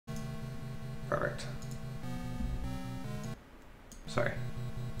Sorry.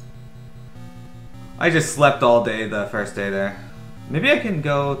 I just slept all day the first day there. Maybe I can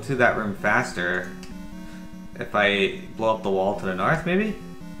go to that room faster if I blow up the wall to the north, maybe?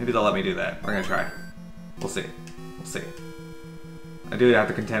 Maybe they'll let me do that. We're gonna try. We'll see. We'll see. I do have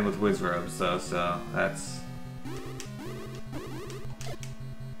to contend with whiz robes though, so that's...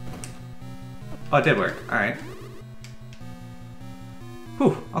 Oh, it did work. Alright.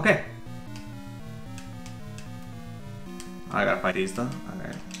 Whew, okay. Oh, I gotta fight these though?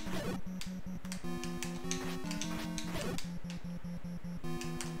 Alright.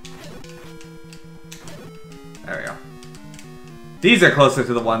 There we go. These are closer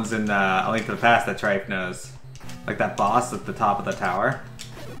to the ones in A Link to the Past that Trife knows. Like that boss at the top of the tower.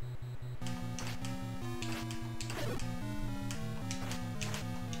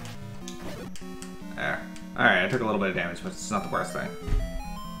 There. Alright, I took a little bit of damage, but it's not the worst thing.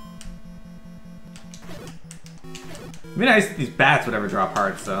 It'd be nice if these bats would ever drop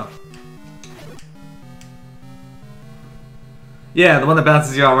hearts, though. Yeah, the one that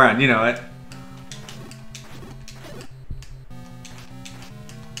bounces you all around, you know it.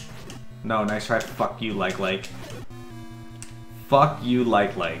 No, nice try. Fuck you, like. Fuck you,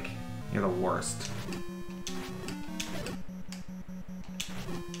 like. You're the worst.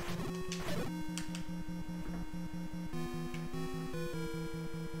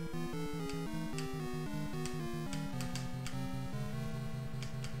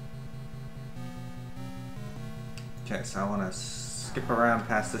 Okay, so I want to skip around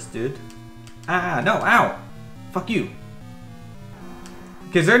past this dude. Ah, no, ow! Fuck you.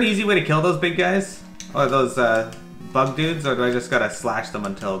 Okay, is there an easy way to kill those big guys? Or those bug dudes? Or do I just gotta slash them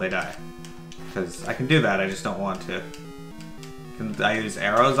until they die? Because I can do that, I just don't want to. Can I use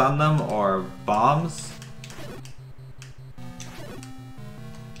arrows on them or bombs?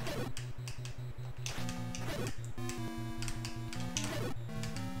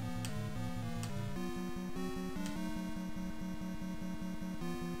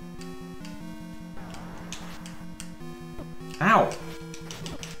 Ow!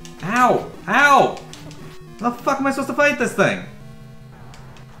 Ow! Ow! How the fuck am I supposed to fight this thing?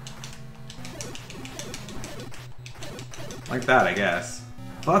 Like that, I guess.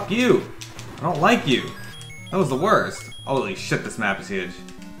 Fuck you! I don't like you! That was the worst. Holy shit, this map is huge.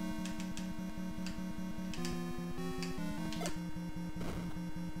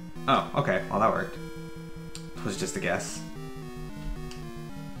 Oh, okay. Well, that worked. It was just a guess.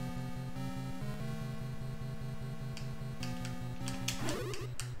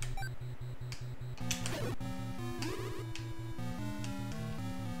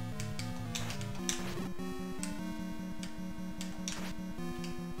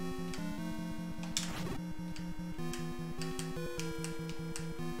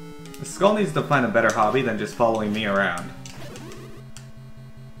 The skull needs to find a better hobby than just following me around.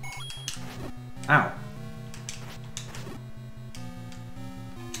 Ow.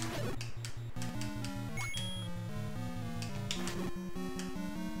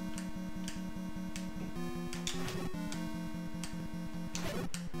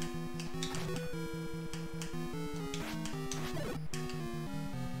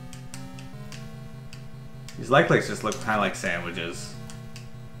 These like-likes just look kind of like sandwiches.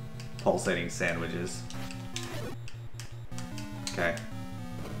 Pulsating sandwiches. Okay.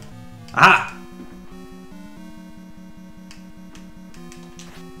 Aha!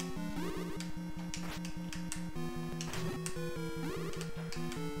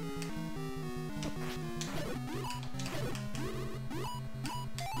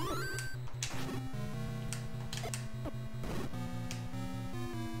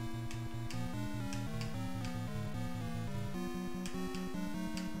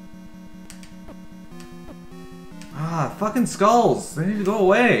 Ah, fucking skulls! They need to go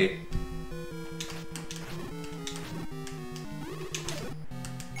away!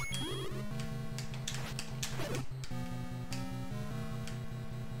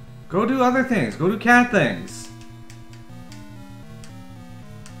 Go do other things. Go do cat things.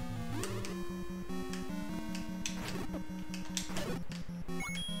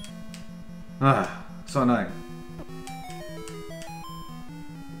 Ah, so annoying.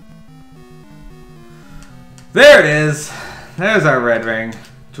 There it is! There's our red ring.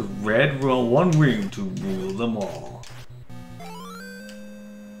 To red rule one ring to rule them all.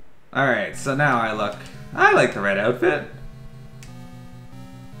 Alright, so now I like the red outfit.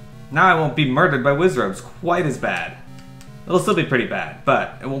 Now I won't be murdered by wizards quite as bad. It'll still be pretty bad,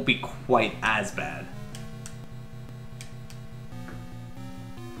 but it won't be quite as bad.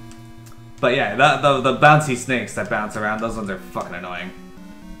 But yeah, the bouncy snakes that bounce around, those ones are fucking annoying.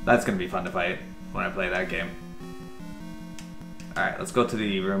 That's gonna be fun to fight when I play that game. Alright, let's go to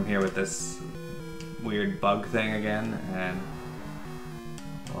the room here with this weird bug thing again, and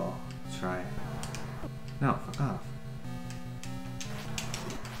we'll try. No, fuck off.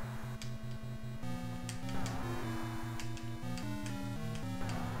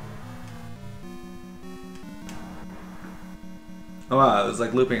 Oh wow, it was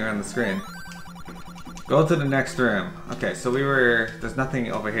like looping around the screen. Go to the next room. Okay, so there's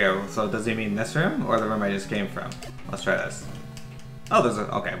nothing over here, so does he mean this room, or the room I just came from? Let's try this. Oh,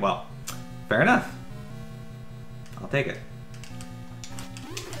 okay, well, fair enough. I'll take it.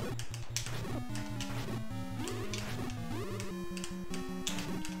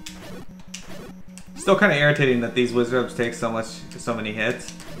 Still kind of irritating that these wizards take so many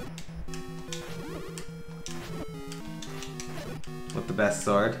hits. With the best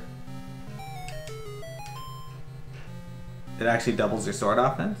sword. It actually doubles your sword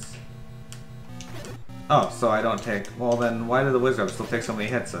offense? Oh, so I don't take... Well then, why do the wizards still take so many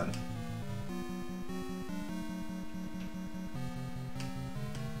hits then?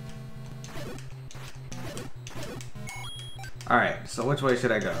 Alright, so which way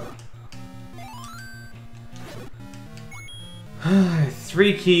should I go?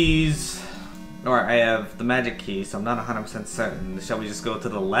 3 keys, or I have the magic key, so I'm not 100% certain. Shall we just go to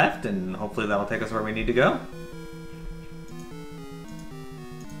the left and hopefully that'll take us where we need to go?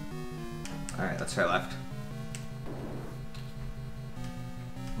 Alright, let's try left.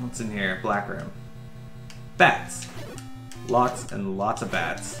 What's in here? Black room. Bats! Lots and lots of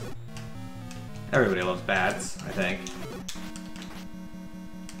bats. Everybody loves bats, I think.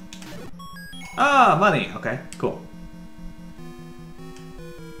 Ah, money! Okay, cool.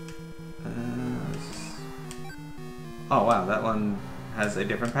 Oh wow, that one has a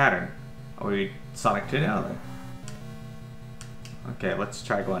different pattern. Are we Sonic 2 now then? Okay, let's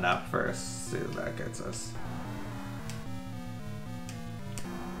try going up first, see what that gets us.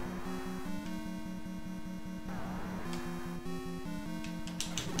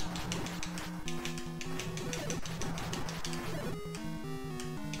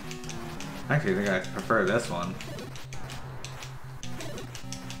 Actually, I think I prefer this one.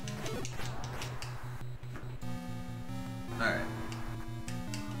 Alright.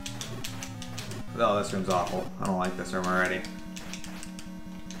 Oh, this room's awful. I don't like this room already.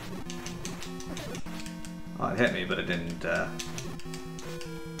 Oh, it hit me, but it didn't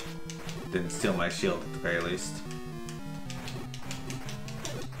steal my shield at the very least.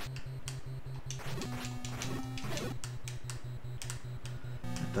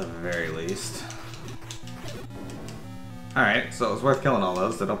 At the very least. Alright, so it was worth killing all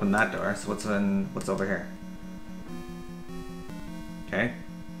those that opened that door. So what's over here? Okay.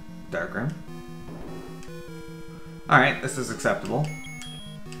 Dark room. Alright, this is acceptable.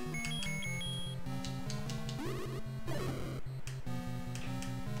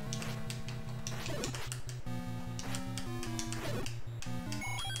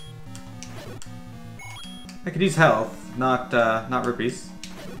 I could use health, not rupees.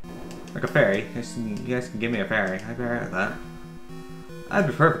 Like a fairy. You guys can give me a fairy. I'd be alright with that. I'd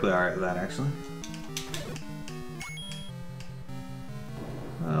be perfectly alright with that, actually.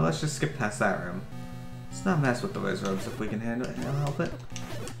 Let's just skip past that room. Let's not mess with the wizards if we can handle it. I'll help it.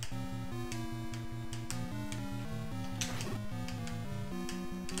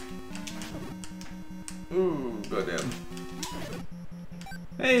 Ooh, goddamn.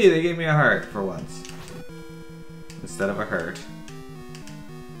 Hey, they gave me a heart for once. Instead of a hurt.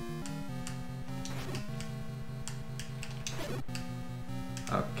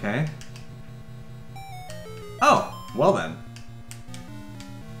 Okay. Oh, well then.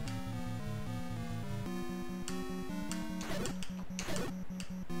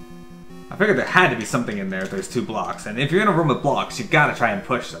 I figured there had to be something in there if there's 2 blocks, and if you're in a room with blocks, you gotta try and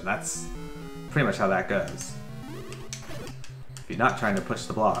push them. That's pretty much how that goes. If you're not trying to push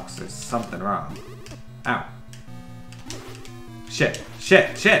the blocks, there's something wrong. Ow. Shit,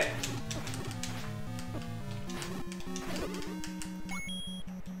 shit, shit!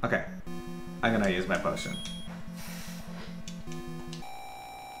 Okay. I'm gonna use my potion.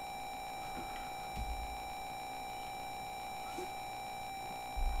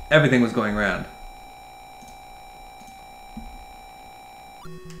 Everything was going round.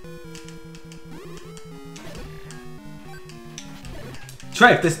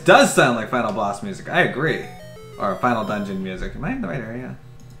 Tripe, this does sound like Final Boss music. I agree. Or Final Dungeon music. Am I in the right area?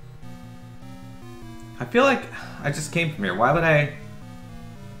 I feel like I just came from here. Why would I...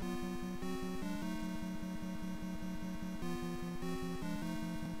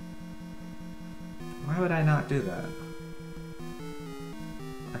 Why would I not do that?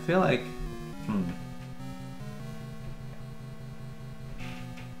 I feel like...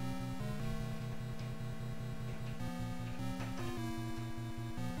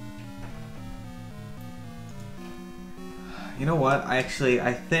 You know what? I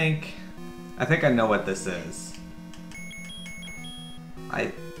think I know what this is.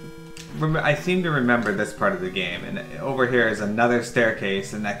 I seem to remember this part of the game, and over here is another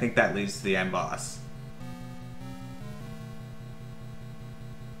staircase, and I think that leads to the end boss.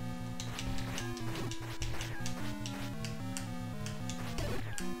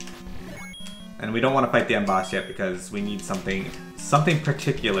 And we don't want to fight the end boss yet because we need something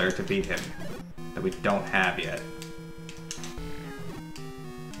particular to beat him that we don't have yet.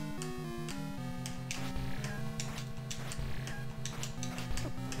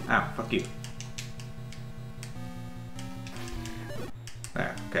 Ow, fuck you.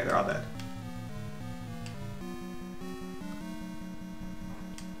 There, okay, they're all dead.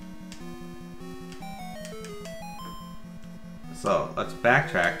 So, let's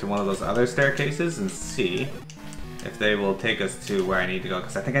backtrack to one of those other staircases and see if they will take us to where I need to go.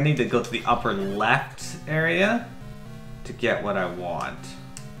 Because I think I need to go to the upper left area to get what I want.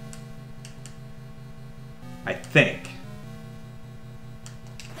 I think.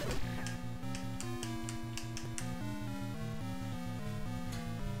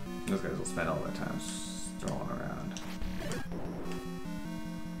 Those guys will spend all their time strolling around.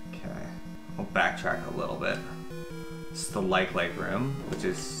 Okay. We'll backtrack a little bit. This is the like room, which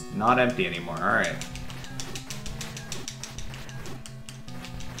is not empty anymore. Alright.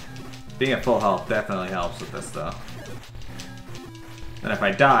 Being at full health definitely helps with this, though. And if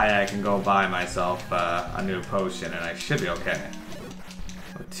I die, I can go buy myself a new potion, and I should be okay.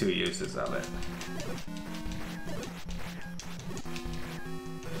 With 2 uses of it.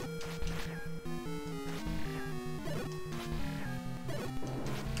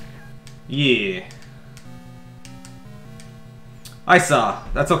 Yeah. I saw.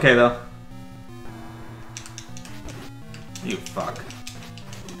 That's okay, though. You fuck.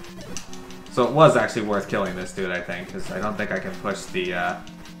 So it was actually worth killing this dude, I think, because I don't think I can push the,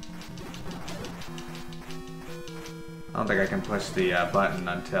 button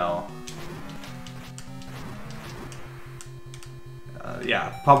until...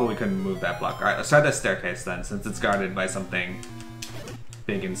 yeah, probably couldn't move that block. Alright, let's try this staircase then, since it's guarded by something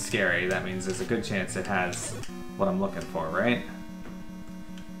big and scary. That means there's a good chance it has what I'm looking for, right?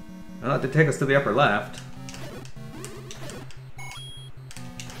 Well, it did take us to the upper left.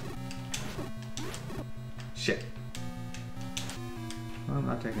 Shit. Well, I'm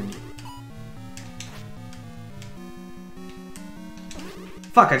not taking...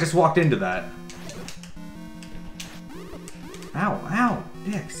 Fuck, I just walked into that. Ow, ow,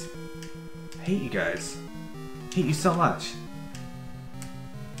 dicks. I hate you guys. I hate you so much.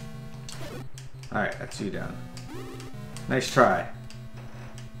 Alright, that's you down. Nice try.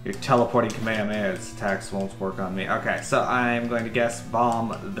 Your teleporting Kamehameha's attacks won't work on me. Okay, so I'm going to guess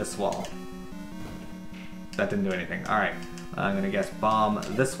bomb this wall. That didn't do anything. Alright, I'm going to guess bomb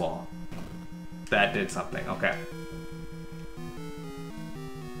this wall. That did something. Okay.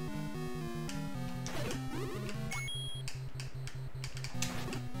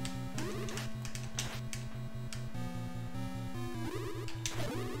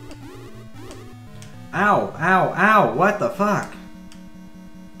 Ow, ow, ow, what the fuck?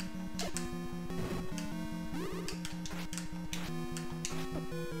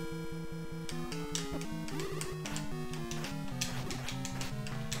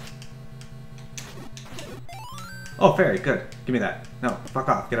 Oh, fairy, good. Give me that. No, fuck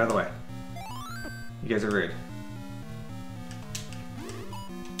off, get out of the way. You guys are rude.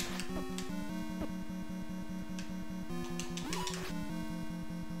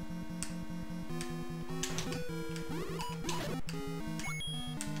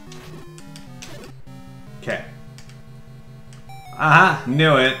 Okay. Aha!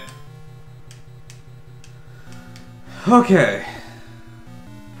 Knew it. Okay.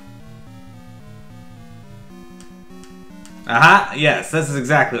 Aha! Yes, this is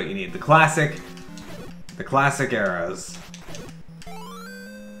exactly what you need. The classic arrows.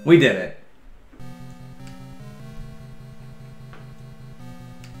 We did it.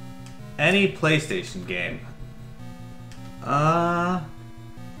 Any PlayStation game.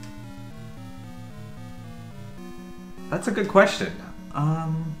 That's a good question.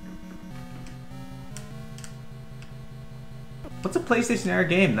 What's a PlayStation era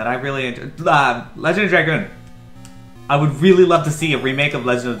game that I really enjoy? Legend of Dragoon. I would really love to see a remake of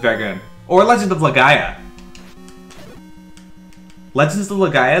Legend of Dragoon. Or Legend of Legaia. Legends of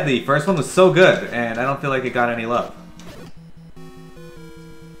Legaia, the first one was so good, and I don't feel like it got any love.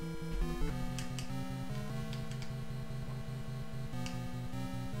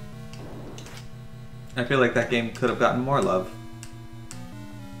 I feel like that game could have gotten more love.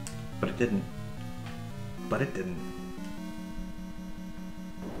 But it didn't. But it didn't.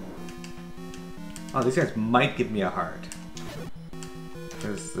 Oh, these guys might give me a heart.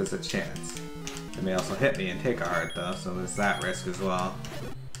 There's a chance. They may also hit me and take a heart, though, so there's that risk as well.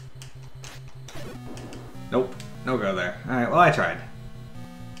 Nope. No go there. Alright, well, I tried.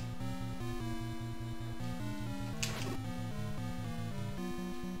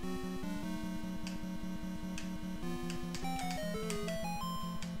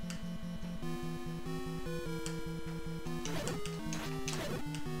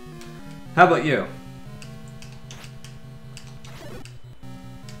 How about you?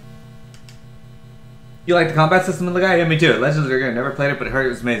 You like the combat system in the guy? Yeah, me too. Legends of Dragoon, never played it, but I heard it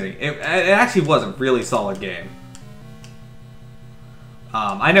was amazing. It actually was a really solid game.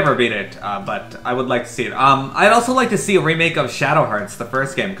 I never beat it, but I would like to see it. I'd also like to see a remake of Shadow Hearts, the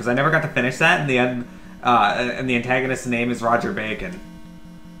first game, because I never got to finish that. In the end, and the antagonist's name is Roger Bacon.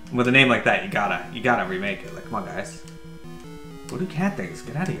 With a name like that, you gotta remake it. Like, come on, guys. What do cat things?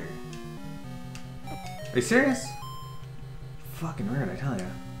 Get out of here. Are you serious? Fucking weird, I tell ya.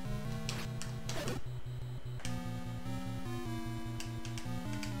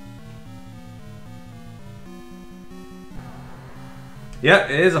 Yep,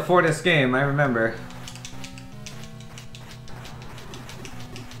 it is a 4-disc game, I remember.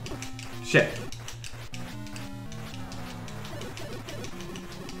 Shit.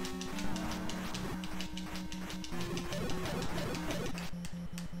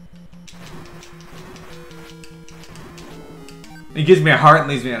 He gives me a heart and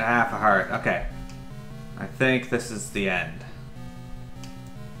leaves me at half a heart. Okay. I think this is the end.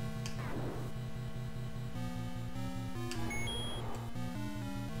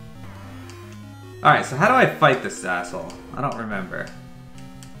 Alright, so how do I fight this asshole? I don't remember.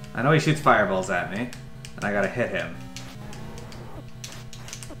 I know he shoots fireballs at me, and I gotta hit him.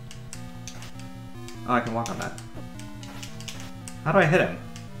 Oh, I can walk on that. How do I hit him?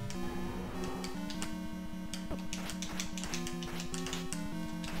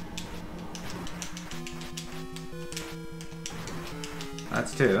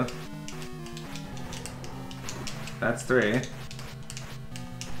 That's 2. That's 3.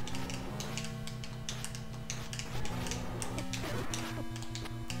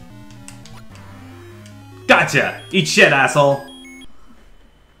 Gotcha! Eat shit, asshole!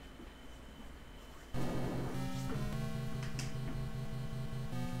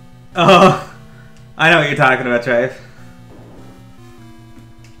 Oh, I know what you're talking about, Trife.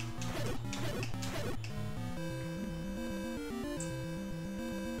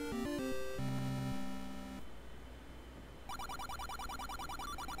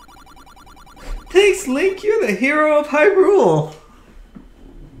 Thanks, Link, you're the hero of Hyrule!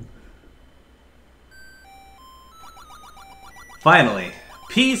 Finally,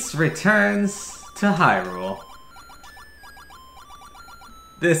 peace returns to Hyrule.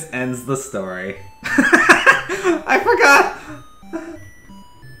 This ends the story. I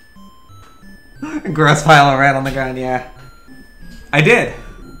forgot! Gross pile of rat on the ground, yeah. I did.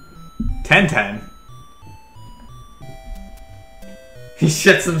 10-10. He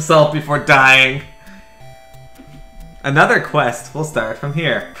shits himself before dying. Another quest will start from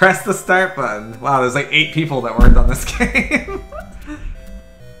here. Press the start button. Wow, there's like 8 people that worked on this game.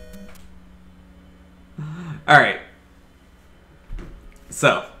 Alright.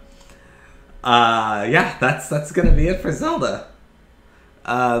 So. Yeah, that's gonna be it for Zelda.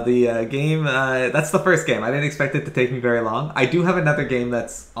 The game, that's the first game. I didn't expect it to take me very long. I do have another game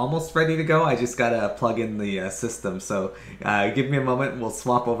that's almost ready to go. I just gotta plug in the system. So give me a moment and we'll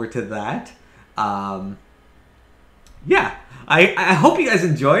swap over to that. Yeah, I hope you guys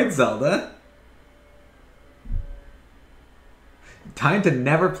enjoyed Zelda. Time to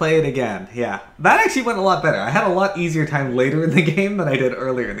never play it again. Yeah, that actually went a lot better. I had a lot easier time later in the game than I did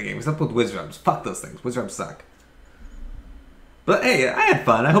earlier in the game. Except with Wizrums. Fuck those things. Wizrums suck. But hey, I had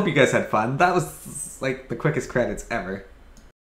fun. I hope you guys had fun. That was like the quickest credits ever.